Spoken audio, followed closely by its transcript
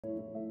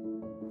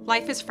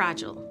Life is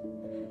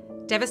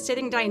fragile.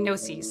 Devastating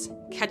diagnoses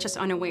catch us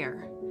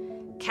unaware.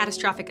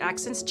 Catastrophic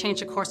accidents change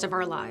the course of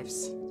our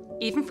lives.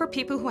 Even for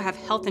people who have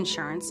health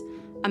insurance,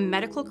 a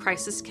medical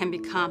crisis can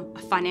become a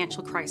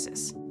financial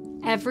crisis.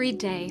 Every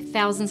day,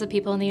 thousands of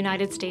people in the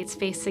United States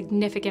face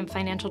significant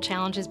financial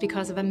challenges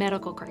because of a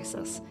medical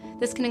crisis.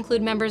 This can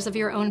include members of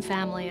your own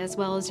family, as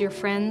well as your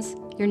friends,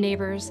 your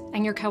neighbors,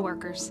 and your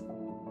coworkers.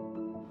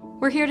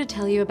 We're here to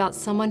tell you about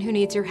someone who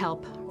needs your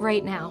help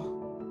right now.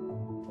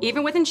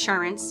 Even with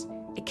insurance,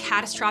 a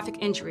catastrophic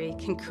injury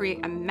can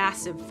create a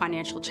massive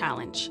financial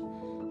challenge.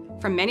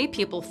 For many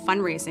people,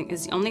 fundraising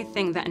is the only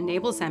thing that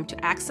enables them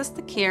to access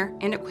the care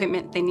and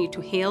equipment they need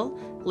to heal,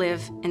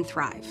 live, and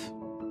thrive.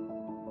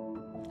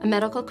 A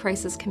medical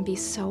crisis can be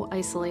so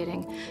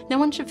isolating. No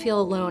one should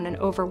feel alone and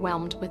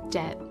overwhelmed with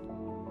debt.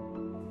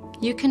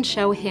 You can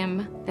show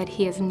him that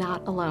he is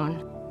not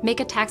alone. Make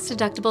a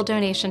tax-deductible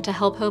donation to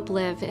Help Hope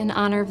Live in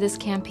honor of this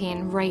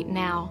campaign right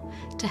now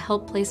to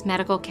help place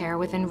medical care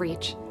within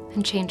reach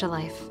and change a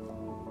life.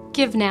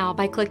 Give now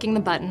by clicking the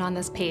button on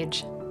this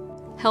page.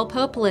 Help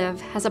Hope Live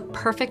has a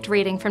perfect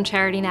rating from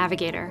Charity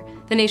Navigator,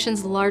 the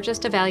nation's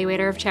largest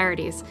evaluator of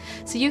charities,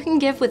 so you can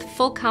give with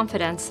full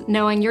confidence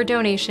knowing your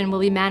donation will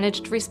be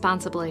managed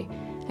responsibly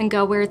and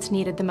go where it's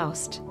needed the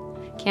most.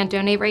 Can't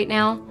donate right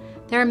now?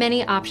 There are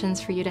many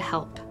options for you to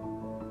help.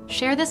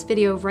 Share this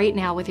video right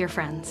now with your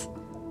friends.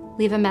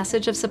 Leave a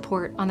message of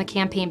support on the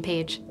campaign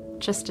page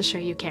just to show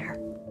you care.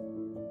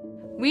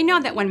 We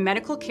know that when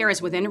medical care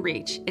is within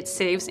reach, it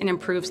saves and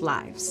improves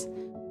lives.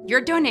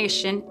 Your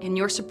donation and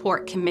your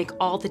support can make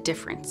all the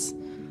difference.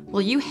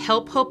 Will you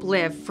help Hope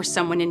live for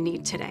someone in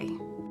need today?